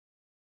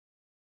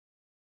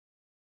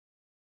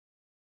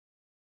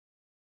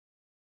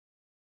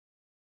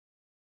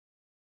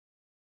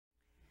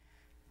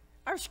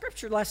Our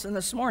scripture lesson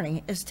this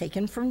morning is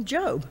taken from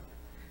Job,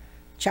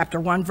 chapter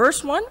 1,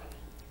 verse 1,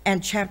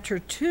 and chapter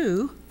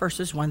 2,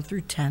 verses 1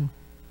 through 10.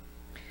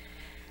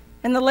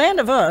 In the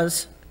land of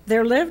Uz,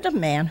 there lived a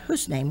man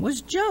whose name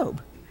was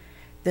Job.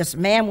 This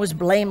man was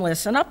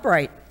blameless and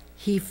upright.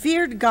 He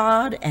feared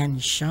God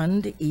and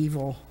shunned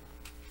evil.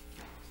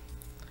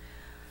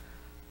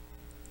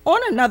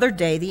 On another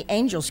day, the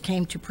angels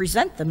came to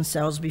present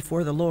themselves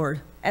before the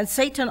Lord, and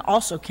Satan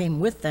also came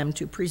with them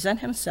to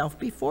present himself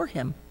before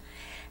him.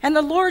 And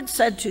the Lord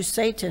said to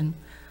Satan,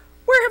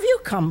 "Where have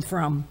you come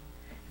from?"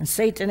 And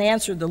Satan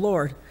answered the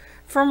Lord,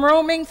 "From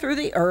roaming through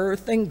the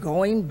earth and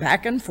going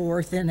back and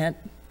forth in it."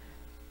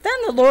 Then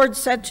the Lord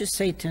said to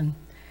Satan,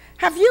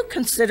 "Have you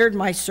considered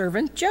my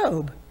servant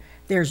Job?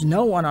 There's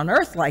no one on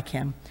earth like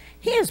him.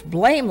 He is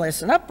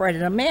blameless and upright,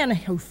 and a man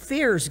who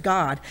fears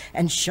God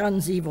and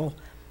shuns evil.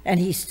 And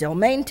he still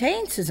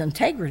maintains his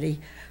integrity,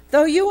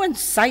 though you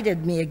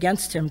incited me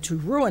against him to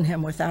ruin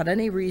him without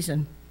any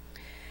reason."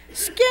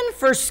 "Skin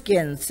for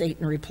skin,"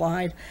 Satan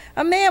replied.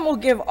 "A man will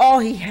give all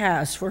he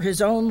has for his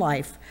own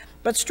life,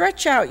 but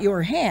stretch out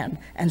your hand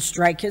and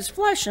strike his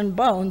flesh and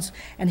bones,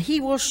 and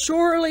he will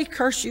surely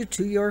curse you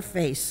to your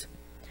face."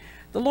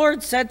 The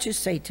Lord said to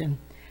Satan,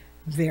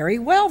 "Very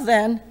well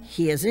then,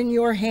 he is in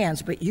your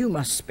hands, but you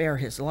must spare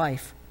his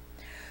life."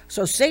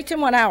 So Satan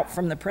went out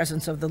from the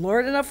presence of the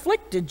Lord and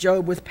afflicted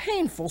Job with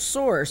painful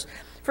sores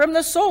from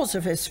the soles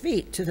of his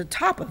feet to the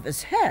top of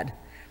his head.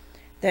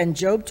 Then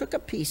Job took a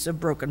piece of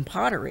broken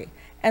pottery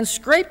and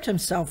scraped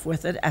himself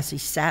with it as he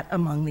sat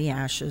among the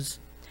ashes.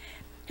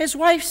 His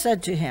wife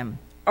said to him,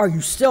 "Are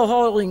you still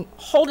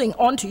holding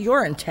on to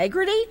your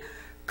integrity?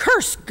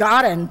 Curse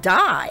God and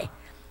die."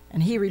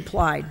 And he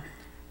replied,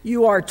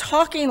 "You are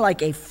talking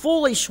like a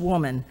foolish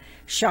woman.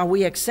 Shall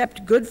we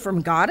accept good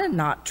from God and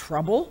not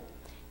trouble?"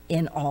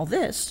 In all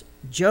this,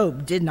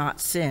 Job did not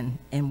sin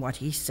in what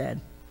he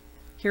said.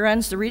 Here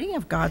ends the reading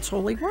of God's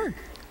holy word.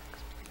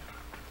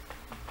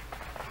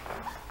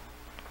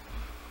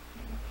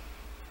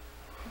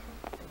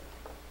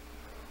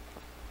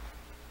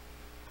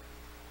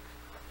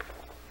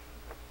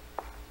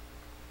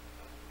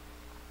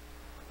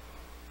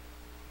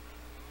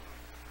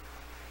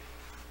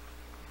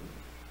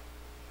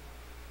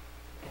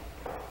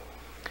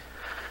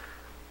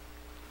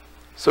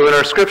 So in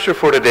our scripture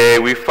for today,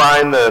 we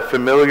find the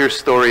familiar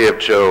story of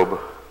Job.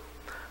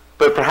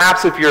 But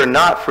perhaps if you're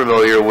not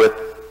familiar with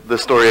the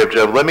story of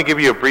Job, let me give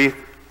you a brief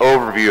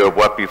overview of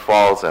what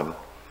befalls him.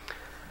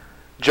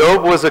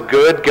 Job was a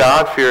good,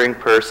 God-fearing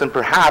person,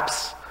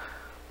 perhaps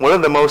one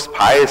of the most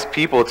pious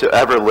people to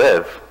ever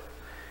live.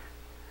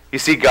 You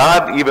see,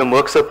 God even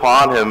looks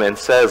upon him and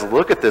says,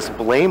 "Look at this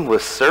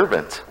blameless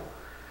servant."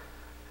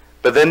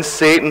 But then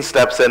Satan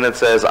steps in and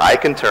says, "I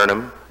can turn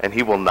him, and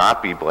he will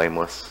not be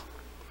blameless.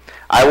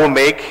 I will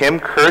make him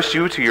curse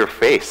you to your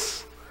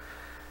face."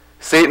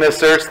 Satan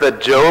asserts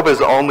that Job is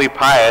only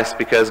pious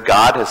because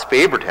God has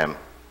favored him.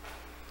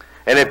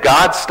 And if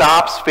God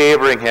stops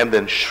favoring him,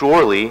 then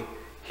surely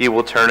he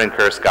will turn and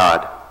curse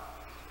God.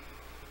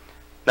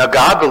 Now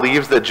God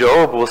believes that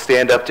Job will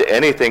stand up to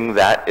anything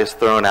that is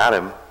thrown at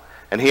him.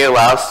 And he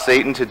allows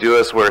Satan to do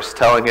his worst,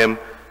 telling him,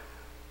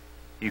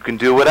 "You can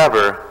do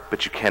whatever,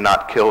 but you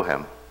cannot kill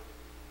him."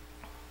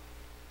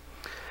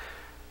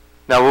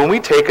 Now when we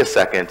take a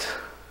second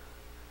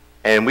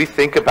and we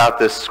think about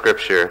this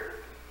scripture,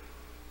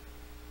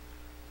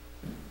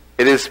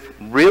 it is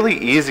really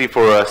easy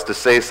for us to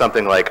say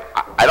something like,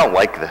 "I don't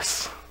like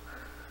this.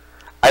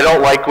 I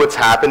don't like what's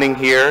happening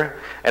here,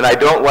 and I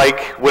don't like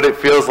what it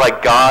feels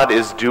like God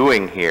is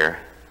doing here."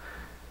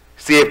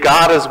 See, if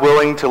God is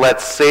willing to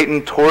let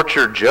Satan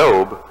torture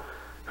Job,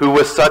 who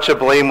was such a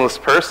blameless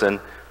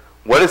person,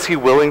 what is he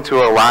willing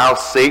to allow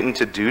Satan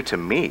to do to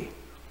me?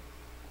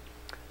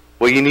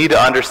 Well, you need to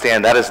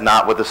understand that is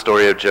not what the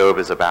story of Job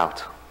is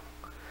about.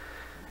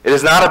 It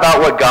is not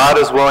about what God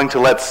is willing to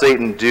let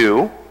Satan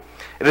do.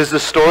 It is the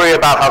story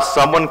about how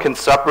someone can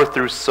suffer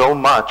through so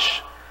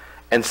much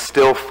and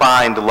still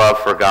find love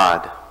for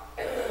God.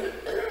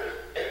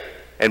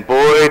 And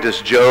boy, does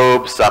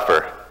Job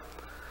suffer.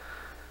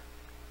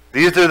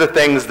 These are the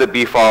things that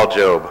befall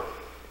Job.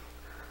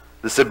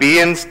 The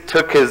Sabaeans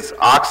took his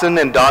oxen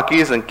and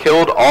donkeys and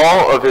killed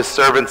all of his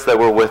servants that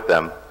were with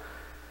them.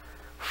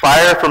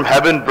 Fire from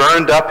heaven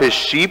burned up his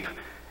sheep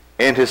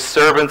and his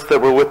servants that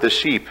were with the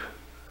sheep.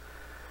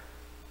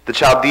 The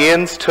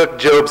Chaldeans took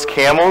Job's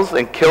camels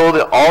and killed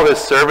all his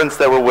servants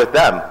that were with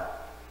them.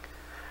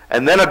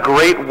 And then a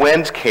great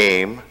wind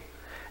came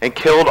and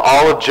killed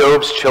all of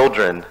Job's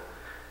children,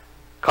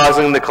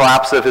 causing the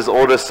collapse of his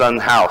oldest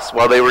son's house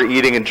while they were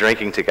eating and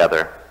drinking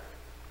together.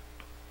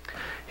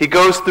 He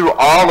goes through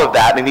all of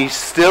that, and he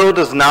still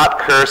does not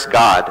curse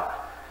God.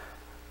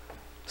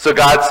 So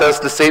God says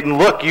to Satan,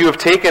 "Look, you have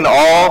taken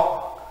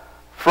all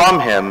from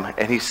him,"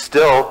 and he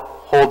still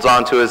holds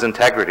on to his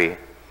integrity.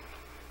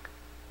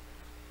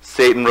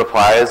 Satan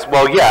replies,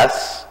 "Well,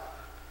 yes,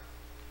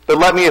 but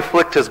let me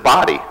afflict his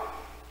body.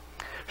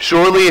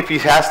 Surely if he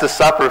has to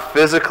suffer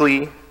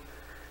physically,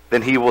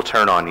 then he will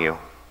turn on you."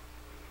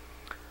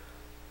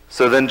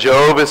 So then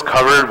Job is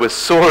covered with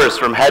sores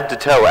from head to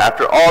toe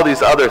after all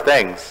these other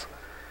things.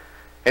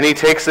 And he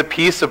takes a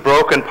piece of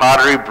broken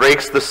pottery,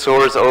 breaks the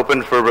sores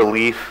open for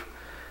relief,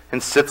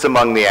 and sits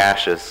among the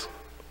ashes.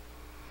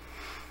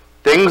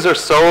 Things are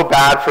so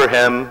bad for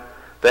him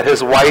that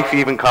his wife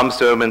even comes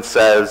to him and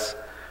says,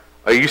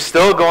 "Are you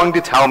still going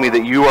to tell me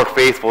that you are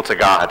faithful to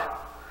God?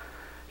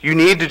 You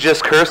need to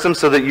just curse him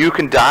so that you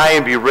can die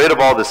and be rid of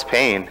all this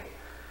pain."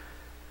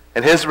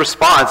 And his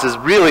response is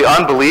really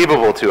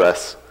unbelievable to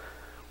us.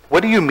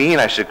 "What do you mean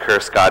I should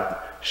curse God?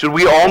 Should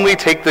we only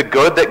take the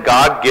good that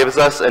God gives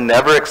us and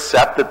never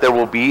accept that there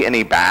will be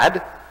any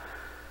bad?"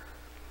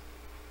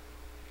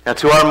 Now,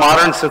 to our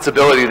modern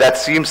sensibility, that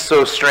seems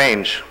so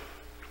strange.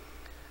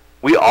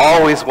 We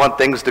always want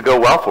things to go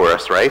well for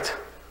us, right?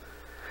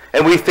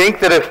 And we think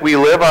that if we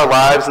live our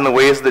lives in the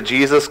ways that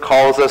Jesus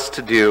calls us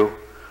to do,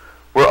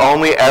 we're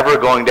only ever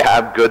going to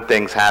have good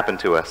things happen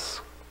to us.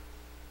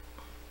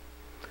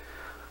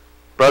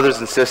 Brothers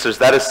and sisters,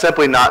 that is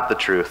simply not the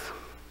truth.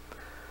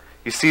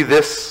 You see,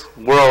 this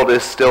world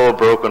is still a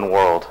broken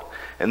world,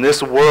 and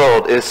this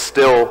world is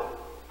still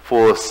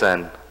full of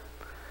sin.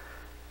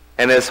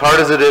 And as hard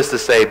as it is to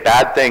say,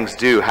 bad things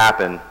do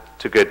happen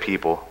to good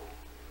people.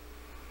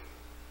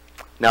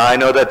 Now, I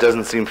know that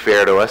doesn't seem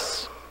fair to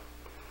us.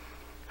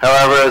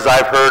 However, as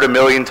I've heard a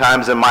million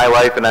times in my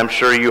life, and I'm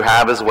sure you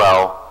have as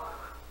well,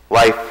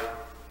 life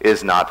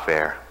is not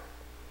fair.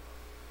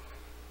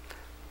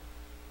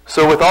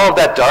 So with all of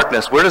that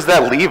darkness, where does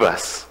that leave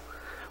us?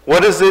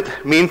 What does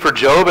it mean for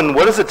Job, and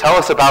what does it tell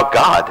us about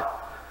God?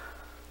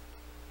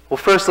 Well,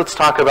 first let's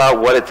talk about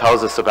what it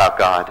tells us about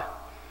God.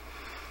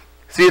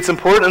 See, it's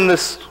important in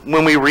this,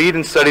 when we read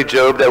and study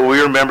Job, that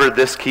we remember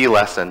this key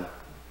lesson.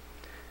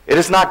 It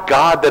is not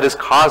God that is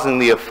causing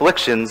the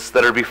afflictions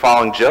that are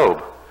befalling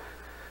Job.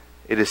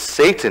 It is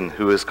Satan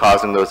who is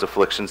causing those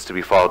afflictions to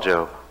befall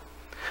Job.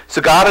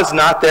 So God is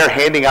not there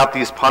handing out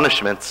these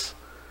punishments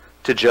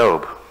to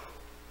Job.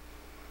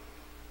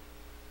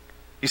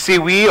 You see,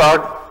 we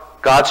are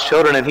God's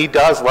children, and he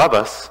does love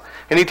us,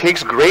 and he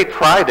takes great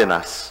pride in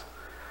us.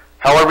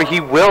 However, he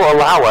will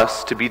allow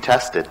us to be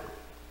tested.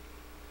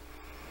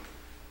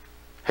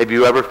 Have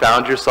you ever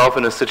found yourself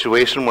in a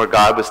situation where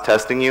God was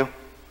testing you?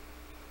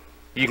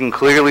 You can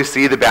clearly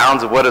see the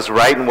bounds of what is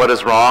right and what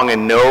is wrong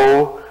and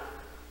know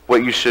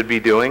what you should be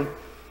doing.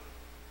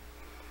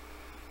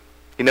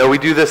 You know, we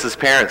do this as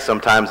parents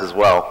sometimes as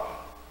well,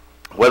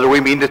 whether we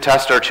mean to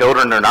test our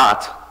children or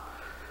not.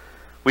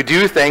 We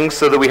do things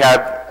so that we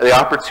have the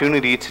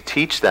opportunity to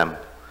teach them.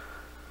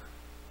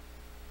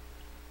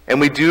 And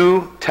we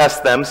do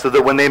test them so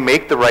that when they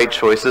make the right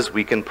choices,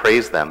 we can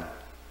praise them.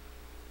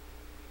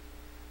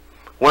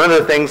 One of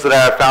the things that I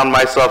have found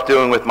myself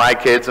doing with my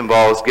kids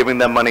involves giving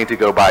them money to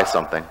go buy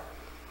something.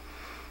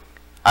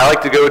 I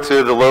like to go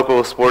to the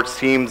local sports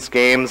teams'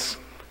 games,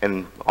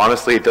 and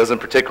honestly, it doesn't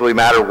particularly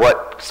matter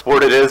what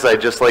sport it is. I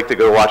just like to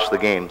go watch the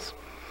games.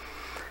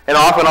 And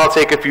often I'll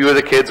take a few of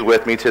the kids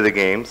with me to the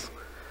games.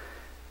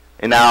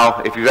 And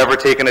now, if you've ever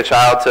taken a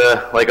child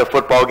to like a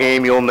football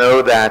game, you'll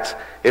know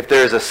that if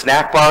there's a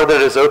snack bar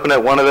that is open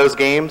at one of those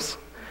games,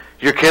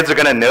 your kids are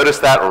going to notice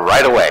that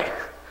right away.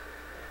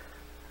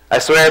 I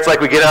swear it's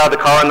like we get out of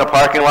the car in the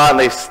parking lot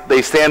and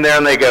they stand there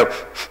and they go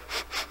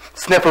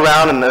sniff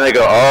around, and then they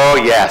go, "Oh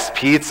yes,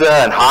 pizza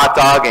and hot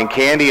dog and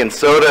candy and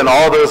soda and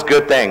all those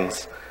good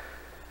things."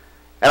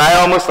 And I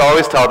almost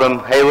always tell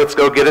them, "Hey, let's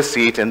go get a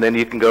seat, and then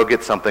you can go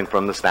get something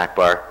from the snack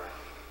bar."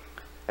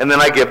 And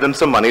then I give them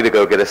some money to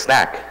go get a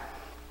snack.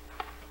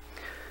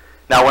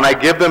 Now, when I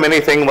give them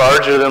anything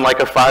larger than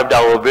like a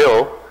 $5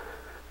 bill,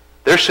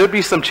 there should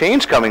be some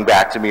change coming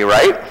back to me,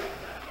 right?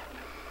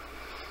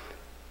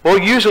 Well,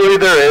 usually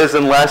there is,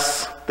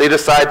 unless they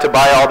decide to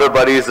buy all their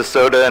buddies a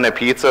soda and a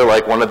pizza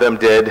like one of them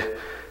did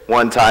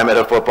one time at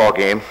a football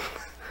game.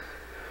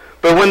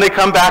 But when they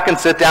come back and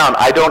sit down,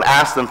 I don't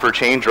ask them for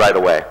change right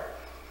away.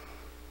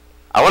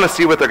 I want to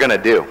see what they're going to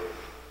do.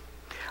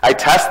 I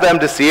test them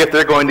to see if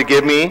they're going to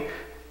give me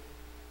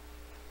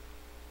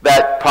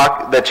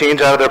that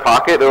change out of their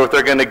pocket, or if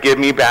they're going to give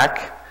me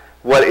back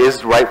what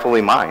is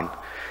rightfully mine.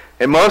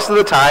 And most of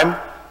the time,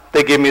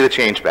 they give me the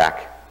change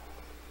back.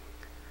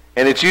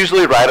 And it's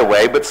usually right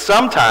away, but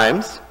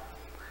sometimes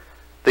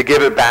they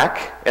give it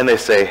back and they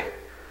say,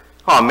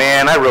 "Oh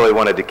man, I really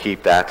wanted to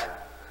keep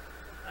that."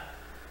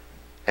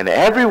 And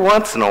every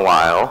once in a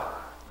while,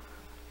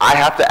 I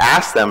have to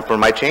ask them for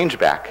my change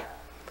back.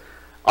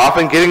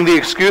 Often getting the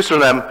excuse from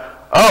them,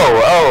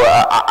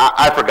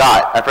 I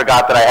forgot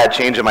that I had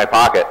change in my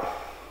pocket.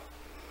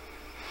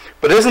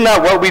 But isn't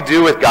that what we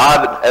do with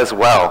God as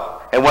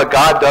well? And what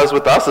God does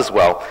with us as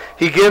well?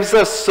 He gives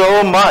us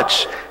so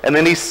much, and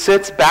then he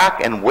sits back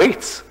and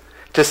waits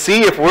to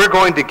see if we're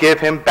going to give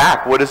him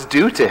back what is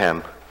due to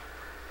him.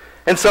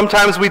 And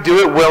sometimes we do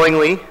it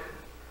willingly,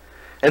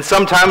 and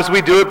sometimes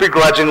we do it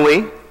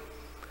begrudgingly,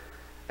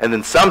 and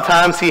then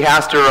sometimes he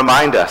has to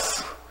remind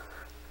us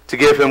to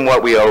give him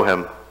what we owe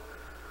him.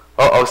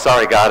 Oh,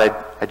 sorry, God,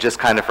 I just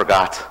kind of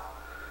forgot.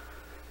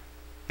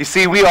 You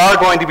see, we are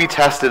going to be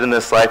tested in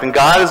this life, and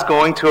God is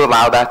going to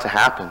allow that to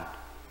happen.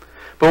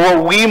 But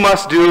what we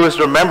must do is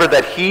remember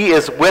that he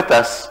is with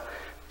us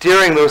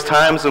during those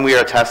times when we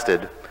are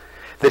tested,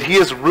 that he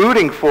is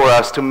rooting for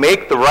us to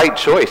make the right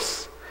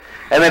choice,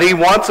 and that he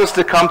wants us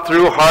to come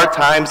through hard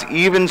times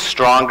even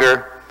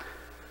stronger,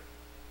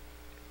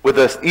 with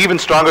an even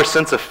stronger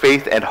sense of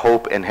faith and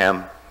hope in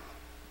him.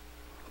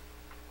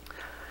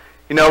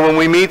 You know, when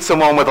we meet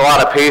someone with a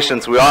lot of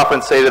patience, we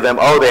often say to them,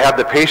 oh, they have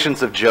the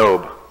patience of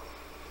Job.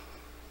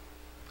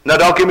 Now,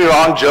 don't get me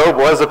wrong, Job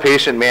was a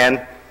patient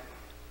man,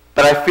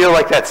 but I feel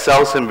like that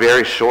sells him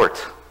very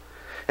short.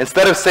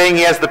 Instead of saying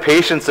he has the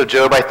patience of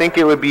Job, I think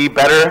it would be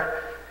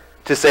better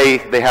to say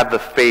they have the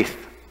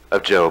faith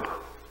of Job.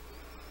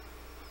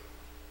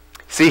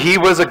 See, he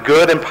was a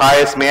good and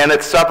pious man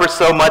that suffered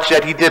so much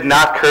that he did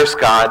not curse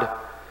God.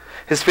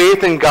 His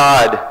faith in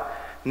God,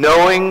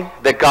 knowing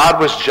that God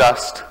was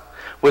just,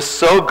 was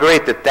so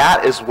great that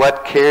that is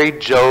what carried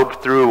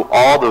Job through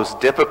all those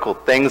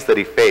difficult things that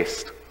he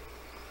faced.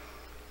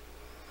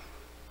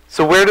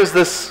 So where does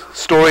this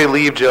story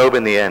leave Job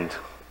in the end?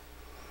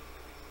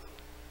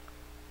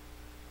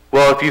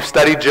 Well, if you've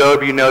studied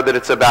Job, you know that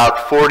it's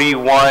about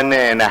 41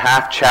 and a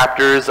half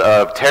chapters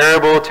of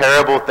terrible,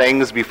 terrible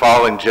things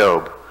befalling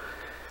Job.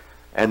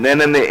 And then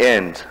in the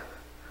end,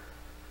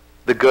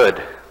 the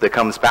good that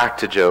comes back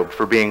to Job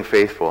for being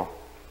faithful.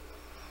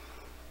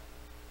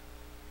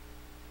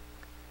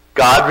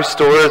 God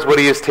restores what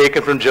he has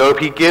taken from Job.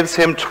 He gives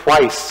him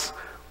twice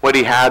what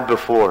he had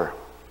before.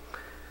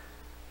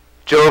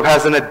 Job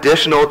has an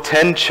additional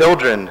 10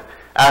 children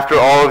after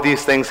all of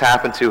these things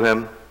happen to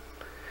him.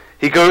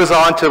 He goes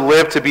on to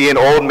live to be an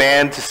old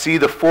man, to see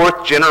the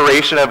 4th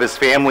generation of his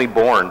family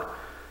born.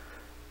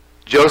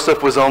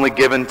 Joseph was only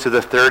given to the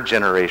 3rd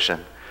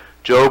generation.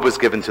 Job was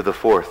given to the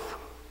 4th.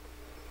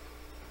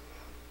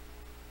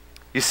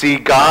 You see,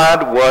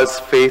 God was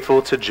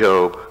faithful to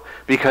Job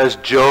because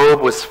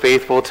Job was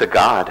faithful to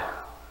God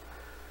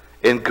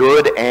in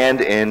good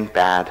and in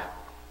bad.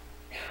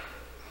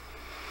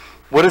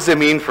 What does it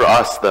mean for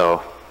us,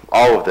 though,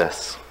 all of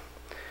this?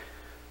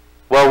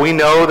 Well, we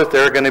know that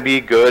there are going to be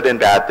good and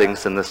bad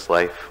things in this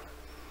life.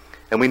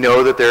 And we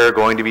know that there are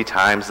going to be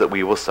times that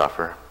we will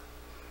suffer.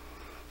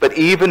 But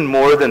even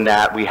more than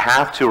that, we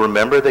have to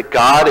remember that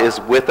God is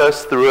with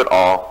us through it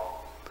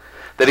all.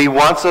 That he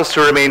wants us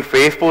to remain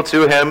faithful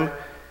to him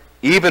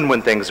even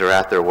when things are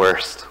at their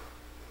worst.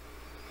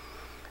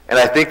 And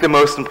I think the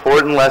most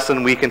important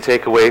lesson we can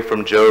take away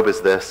from Job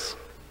is this.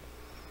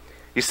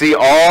 You see,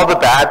 all the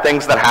bad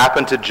things that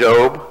happened to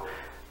Job,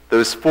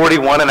 those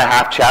 41 and a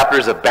half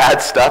chapters of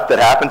bad stuff that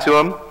happened to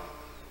him,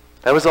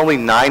 that was only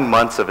 9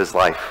 months of his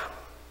life.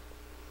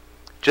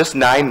 Just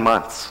 9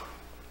 months.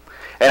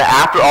 And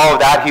after all of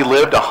that, he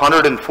lived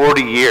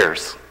 140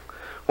 years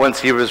once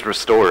he was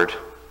restored.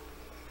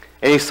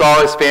 And he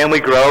saw his family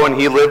grow, and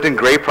he lived in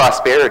great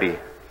prosperity.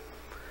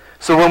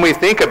 So when we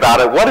think about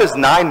it, what is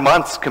 9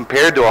 months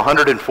compared to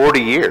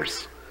 140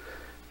 years?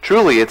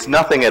 Truly, it's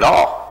nothing at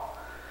all.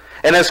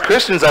 And as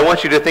Christians, I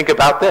want you to think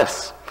about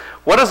this.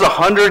 What is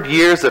 100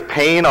 years of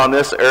pain on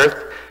this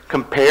earth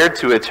compared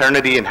to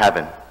eternity in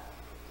heaven?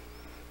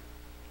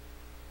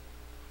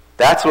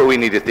 That's what we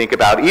need to think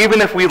about.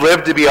 Even if we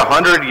live to be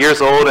 100 years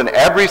old and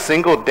every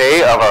single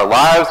day of our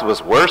lives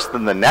was worse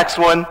than the next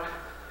one,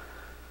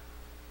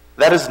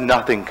 that is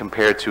nothing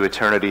compared to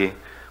eternity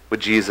with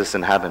Jesus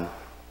in heaven.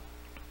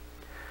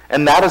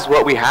 And that is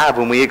what we have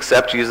when we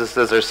accept Jesus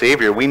as our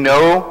Savior. We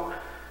know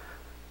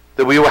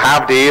that we will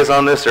have days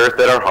on this earth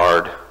that are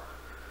hard,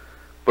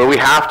 but we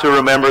have to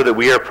remember that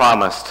we are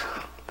promised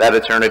that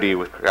eternity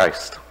with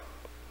Christ.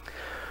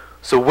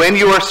 So when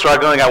you are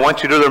struggling, I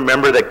want you to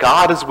remember that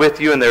God is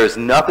with you and there is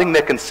nothing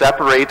that can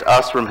separate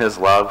us from his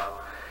love,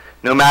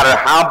 no matter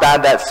how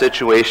bad that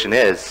situation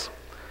is.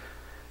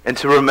 And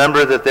to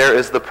remember that there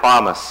is the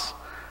promise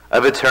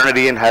of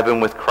eternity in heaven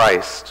with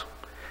Christ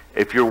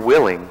if you're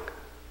willing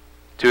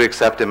to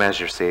accept him as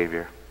your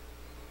Savior.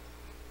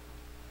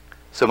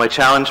 So my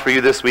challenge for you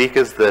this week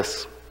is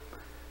this.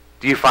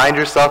 Do you find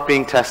yourself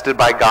being tested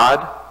by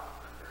God?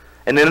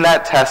 And in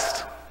that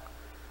test,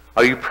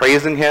 are you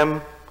praising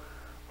him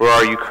or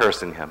are you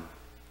cursing him?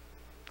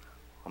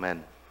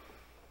 Amen.